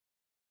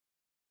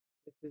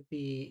This is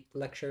the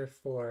lecture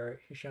for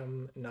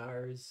Hisham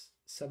Naar's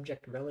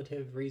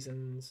Subject-Relative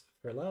Reasons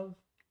for Love.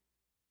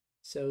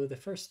 So the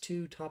first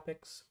two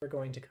topics we're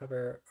going to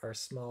cover are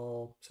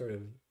small sort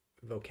of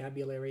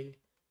vocabulary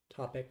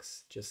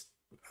topics, just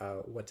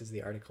what does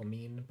the article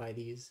mean by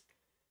these.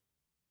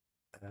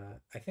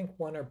 I think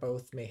one or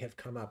both may have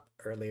come up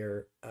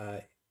earlier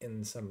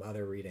in some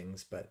other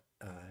readings, but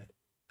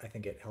I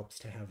think it helps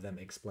to have them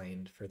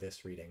explained for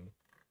this reading.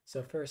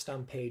 So first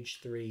on page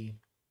 3,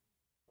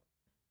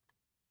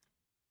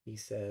 he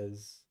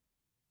says,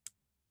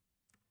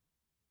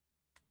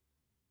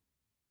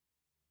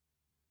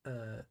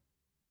 uh,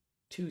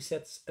 two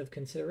sets of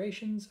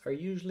considerations are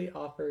usually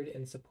offered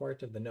in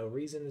support of the no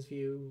reasons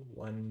view,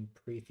 one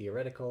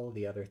pre-theoretical,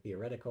 the other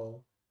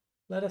theoretical.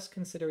 Let us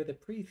consider the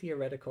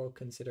pre-theoretical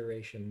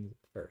consideration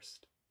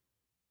first.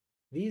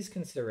 These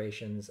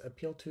considerations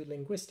appeal to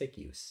linguistic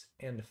use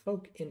and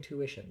folk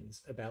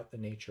intuitions about the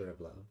nature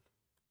of love.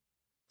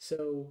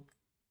 So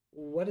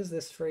what does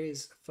this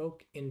phrase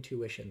folk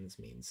intuitions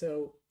mean?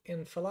 So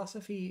in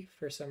philosophy,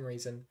 for some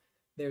reason,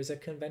 there's a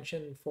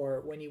convention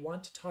for when you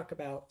want to talk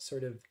about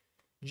sort of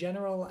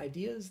general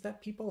ideas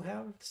that people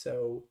have,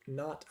 so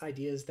not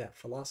ideas that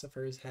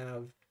philosophers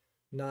have,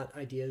 not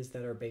ideas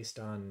that are based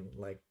on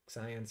like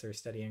science or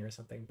studying or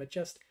something, but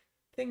just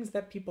things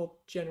that people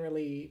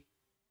generally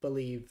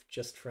believe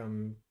just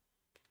from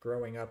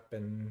growing up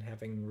and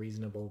having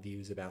reasonable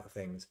views about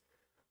things.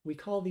 We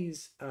call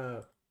these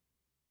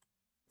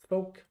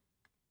folk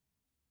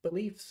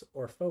beliefs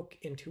or folk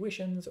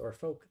intuitions or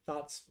folk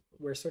thoughts.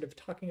 We're sort of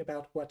talking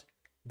about what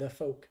the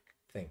folk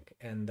think,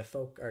 and the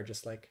folk are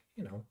just like,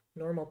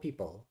 normal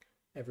people,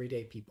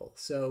 everyday people.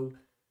 So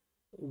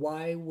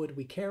why would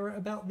we care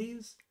about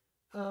these?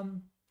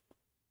 um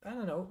I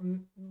don't know.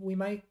 We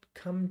might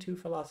come to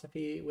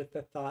philosophy with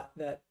the thought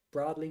that,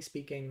 broadly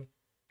speaking,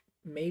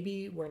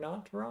 maybe we're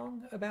not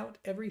wrong about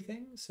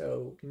everything.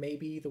 So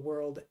maybe the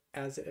world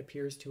as it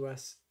appears to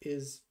us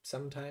is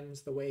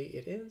sometimes the way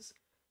it is.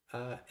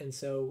 And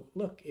so,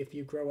 look, if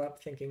you grow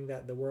up thinking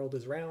that the world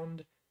is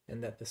round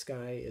and that the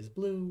sky is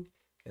blue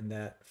and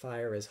that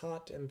fire is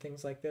hot and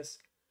things like this,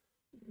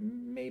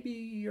 maybe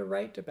you're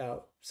right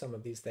about some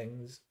of these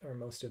things or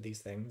most of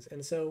these things.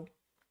 And so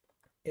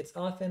it's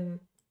often,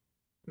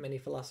 many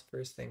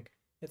philosophers think,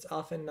 it's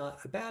often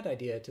not a bad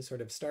idea to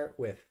sort of start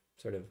with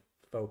sort of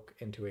folk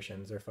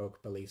intuitions or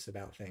folk beliefs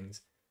about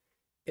things.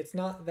 It's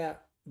not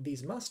that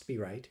these must be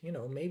right,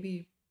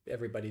 maybe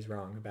everybody's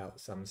wrong about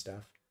some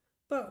stuff,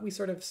 but we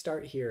sort of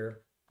start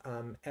here.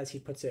 As he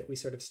puts it, we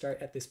sort of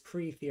start at this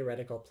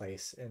pre-theoretical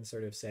place and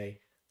sort of say,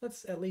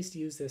 let's at least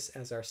use this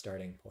as our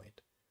starting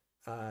point.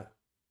 Uh,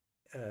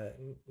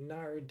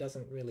 Naar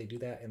doesn't really do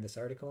that in this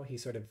article. He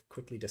sort of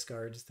quickly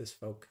discards this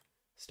folk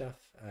stuff.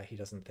 He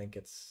doesn't think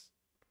it's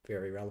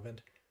very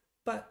relevant.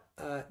 But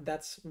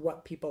that's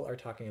what people are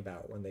talking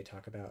about when they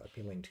talk about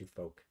appealing to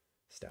folk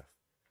stuff.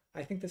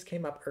 I think this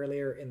came up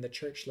earlier in the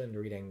Churchland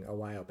reading a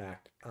while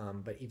back,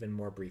 but even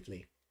more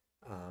briefly.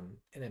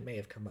 And it may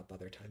have come up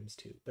other times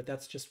too. But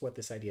that's just what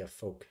this idea of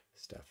folk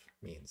stuff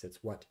means.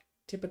 It's what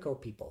typical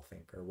people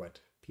think, or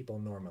what people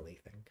normally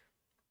think.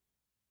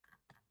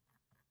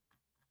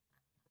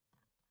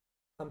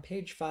 On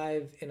page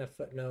 5, in a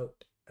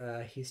footnote,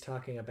 he's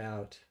talking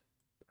about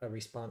a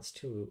response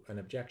to an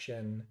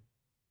objection,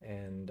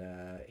 and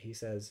he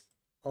says,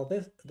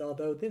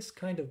 although this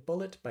kind of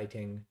bullet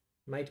biting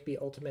might be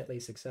ultimately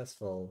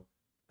successful,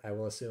 I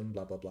will assume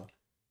blah, blah, blah.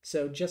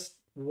 So just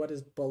what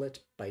does bullet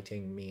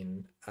biting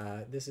mean?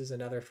 This is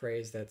another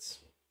phrase that's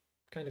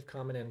kind of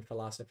common in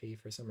philosophy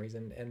for some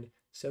reason. And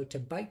so to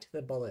bite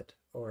the bullet,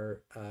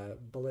 or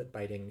bullet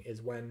biting,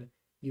 is when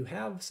you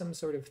have some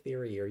sort of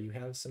theory or you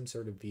have some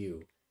sort of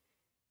view,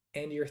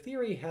 and your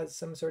theory has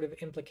some sort of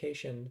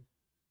implication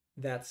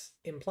that's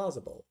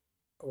implausible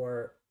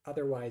or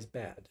otherwise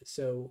bad.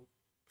 So,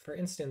 for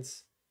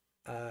instance,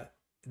 uh,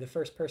 the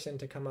first person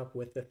to come up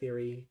with the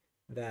theory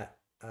that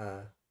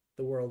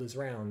the world is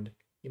round,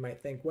 you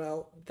might think,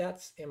 well,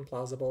 that's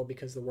implausible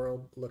because the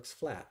world looks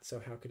flat, so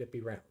how could it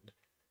be round?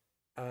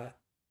 Uh,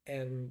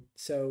 and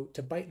so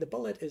to bite the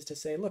bullet is to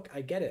say, look,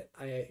 I get it.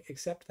 I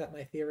accept that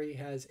my theory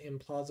has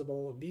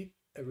implausible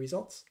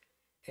results,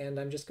 and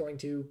I'm just going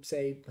to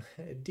say,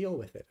 deal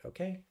with it,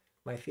 okay?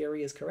 My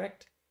theory is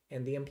correct,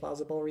 and the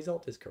implausible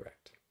result is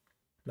correct.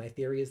 My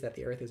theory is that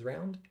the Earth is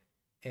round,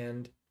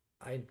 and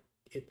I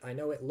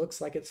know it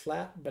looks like it's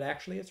flat, but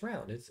actually it's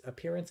round. Its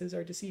appearances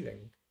are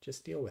deceiving.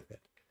 Just deal with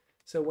it.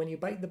 So when you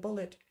bite the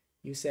bullet,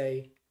 you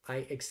say,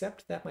 I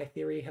accept that my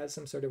theory has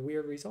some sort of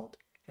weird result,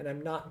 and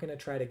I'm not going to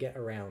try to get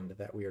around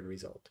that weird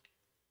result.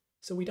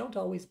 So we don't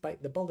always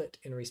bite the bullet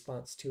in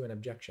response to an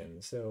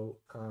objection. So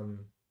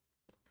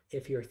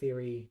if your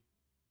theory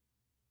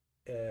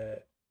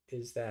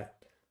is that,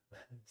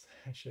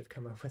 I should have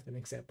come up with an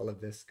example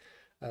of this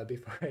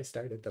before I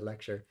started the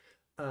lecture.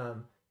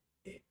 Um,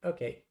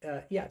 okay,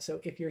 yeah, so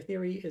if your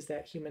theory is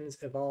that humans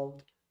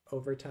evolved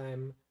over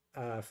time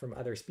from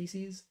other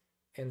species,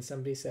 and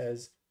somebody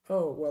says,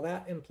 oh, well,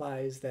 that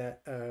implies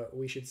that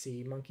we should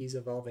see monkeys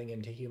evolving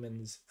into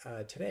humans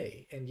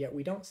today, and yet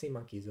we don't see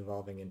monkeys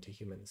evolving into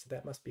humans. So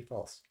that must be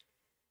false.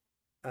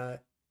 Uh,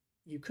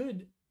 you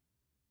could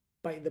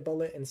bite the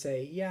bullet and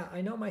say, yeah,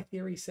 I know my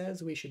theory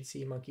says we should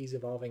see monkeys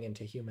evolving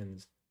into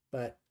humans,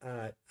 but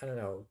I don't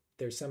know,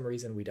 there's some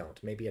reason we don't.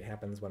 Maybe it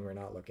happens when we're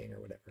not looking or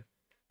whatever.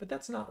 But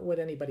that's not what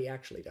anybody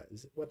actually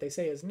does. What they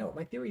say is, no,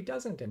 my theory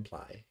doesn't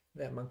imply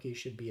that monkeys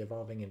should be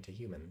evolving into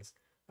humans.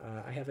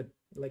 I have a,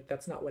 like,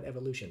 that's not what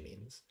evolution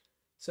means.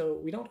 So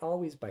we don't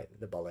always bite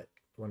the bullet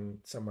when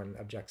someone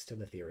objects to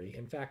the theory.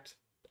 In fact,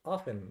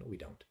 often we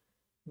don't.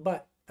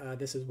 But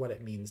this is what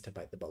it means to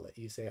bite the bullet.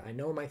 You say, I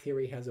know my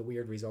theory has a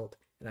weird result,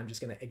 and I'm just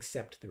going to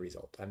accept the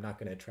result. I'm not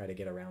going to try to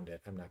get around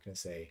it. I'm not going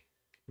to say,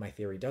 my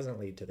theory doesn't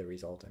lead to the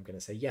result. I'm going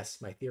to say, yes,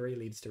 my theory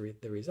leads to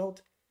the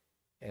result,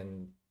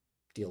 and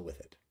deal with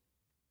it.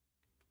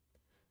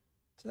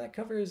 So that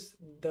covers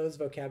those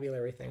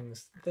vocabulary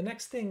things. The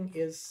next thing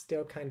is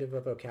still kind of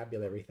a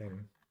vocabulary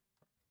thing,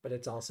 but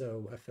it's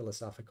also a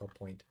philosophical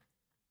point.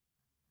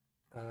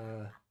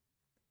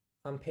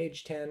 On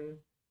page 10,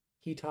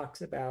 he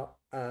talks about,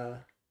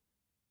 for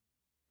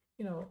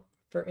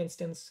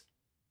instance,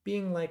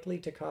 being likely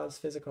to cause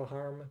physical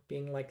harm,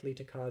 being likely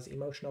to cause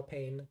emotional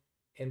pain,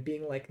 and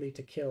being likely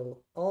to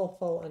kill all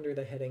fall under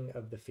the heading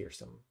of the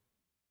fearsome.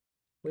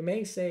 We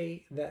may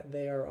say that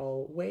they are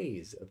all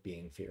ways of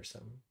being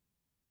fearsome,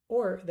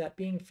 or that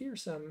being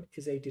fearsome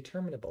is a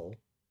determinable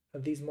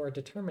of these more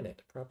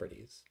determinate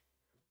properties,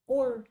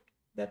 or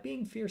that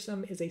being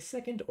fearsome is a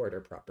second-order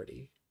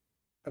property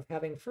of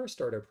having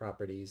first-order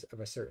properties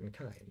of a certain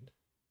kind.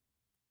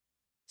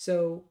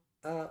 So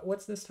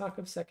what's this talk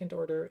of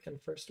second-order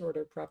and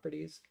first-order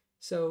properties?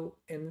 So,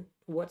 and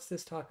what's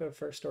this talk of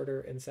first-order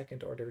and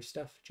second-order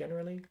stuff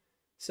generally?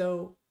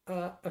 So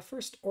a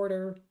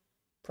first-order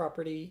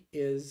property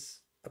is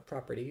a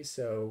property.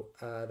 So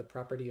the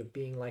property of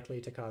being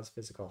likely to cause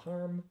physical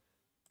harm,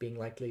 being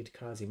likely to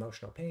cause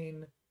emotional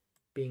pain,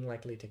 being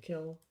likely to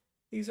kill.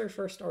 These are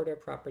first-order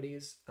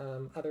properties.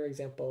 Other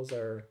examples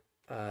are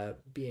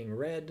being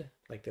red,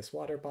 like this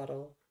water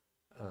bottle,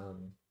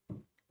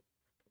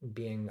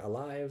 being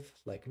alive,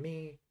 like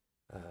me,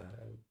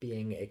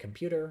 being a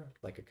computer,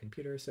 like a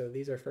computer. So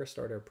these are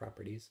first-order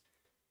properties.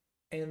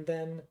 And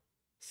then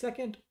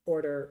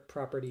second-order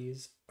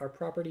properties are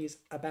properties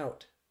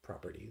about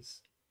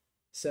properties.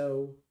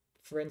 So,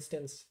 for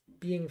instance,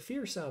 being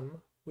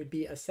fearsome would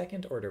be a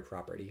second-order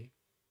property,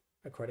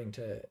 according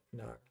to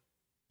Naar,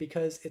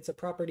 because it's a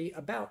property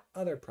about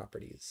other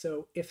properties.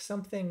 So if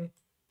something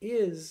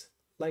is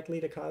likely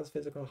to cause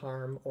physical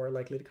harm, or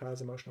likely to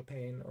cause emotional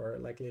pain, or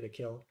likely to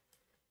kill,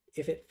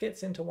 if it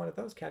fits into one of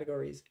those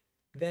categories,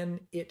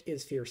 then it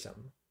is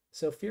fearsome.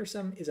 So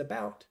fearsome is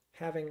about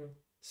having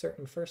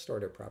certain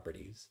first-order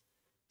properties.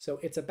 So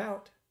it's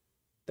about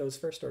those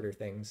first-order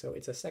things, so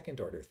it's a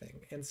second-order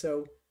thing. And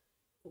so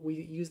we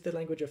use the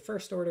language of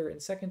first order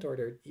and second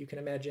order. You can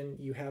imagine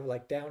you have,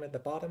 like, down at the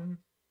bottom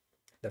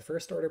the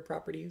first order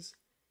properties,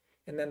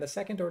 and then the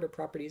second order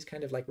properties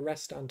kind of like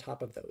rest on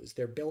top of those.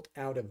 They're built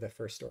out of the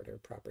first order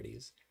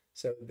properties.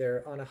 So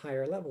they're on a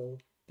higher level,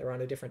 they're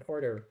on a different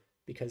order,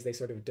 because they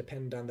sort of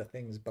depend on the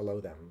things below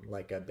them,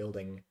 like a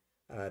building,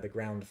 the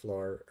ground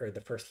floor, or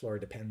the first floor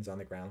depends on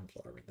the ground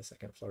floor, and the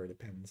second floor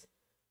depends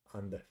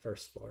on the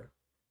first floor.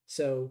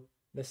 So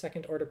the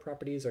second order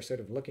properties are sort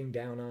of looking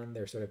down on,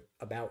 they're sort of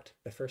about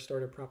the first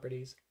order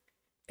properties.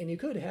 And you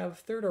could have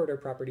third order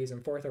properties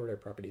and fourth order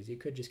properties. You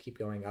could just keep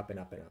going up and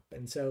up and up.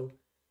 And so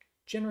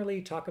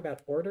generally talk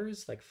about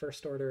orders, like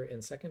first order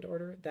and second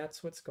order.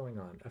 That's what's going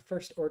on. A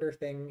first order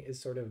thing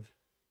is sort of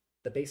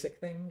the basic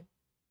thing.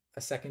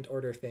 A second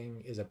order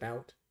thing is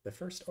about the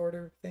first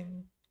order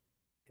thing.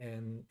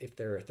 And if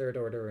there are third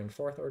order and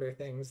fourth order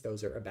things,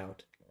 those are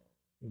about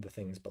the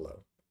things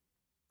below.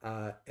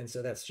 And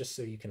so that's just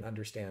so you can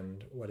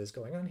understand what is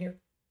going on here.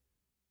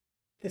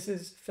 This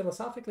is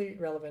philosophically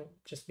relevant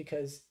just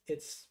because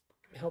it's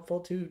helpful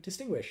to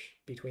distinguish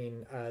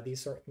between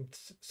these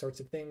sorts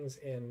of things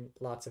in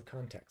lots of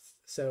contexts.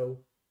 So,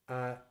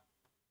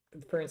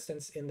 for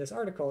instance, in this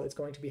article, it's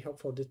going to be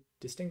helpful to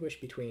distinguish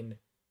between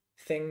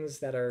things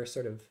that are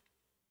sort of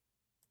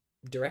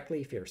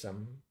directly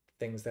fearsome,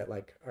 things that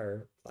like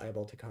are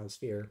liable to cause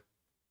fear,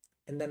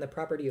 and then the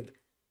property of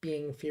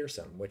being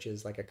fearsome, which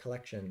is like a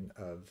collection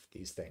of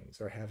these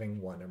things, or having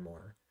one or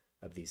more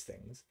of these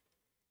things.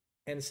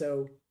 And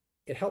so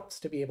it helps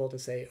to be able to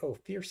say, oh,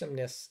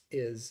 fearsomeness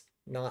is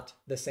not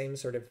the same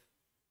sort of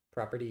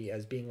property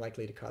as being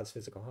likely to cause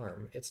physical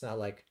harm. It's not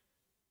like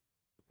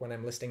when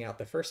I'm listing out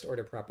the first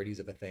order properties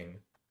of a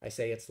thing, I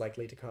say it's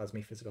likely to cause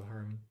me physical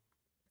harm,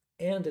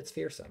 and it's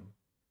fearsome.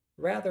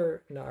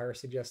 Rather, Naar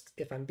suggests,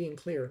 if I'm being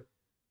clear,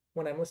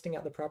 when I'm listing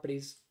out the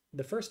properties,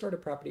 the first order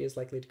property is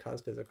likely to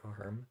cause physical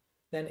harm.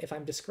 Then if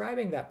I'm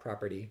describing that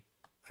property,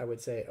 I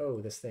would say, oh,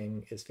 this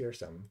thing is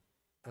fearsome.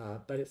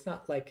 But it's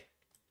not like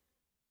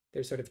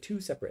there's sort of two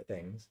separate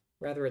things.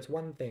 Rather, it's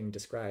one thing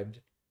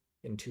described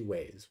in two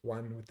ways,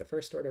 one with the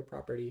first order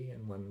property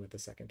and one with the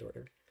second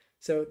order.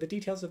 So the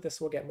details of this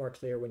will get more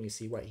clear when you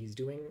see what he's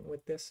doing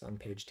with this on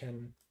page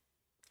 10.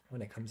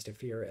 when it comes to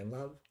fear and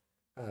love,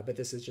 but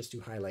this is just to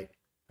highlight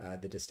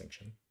the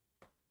distinction.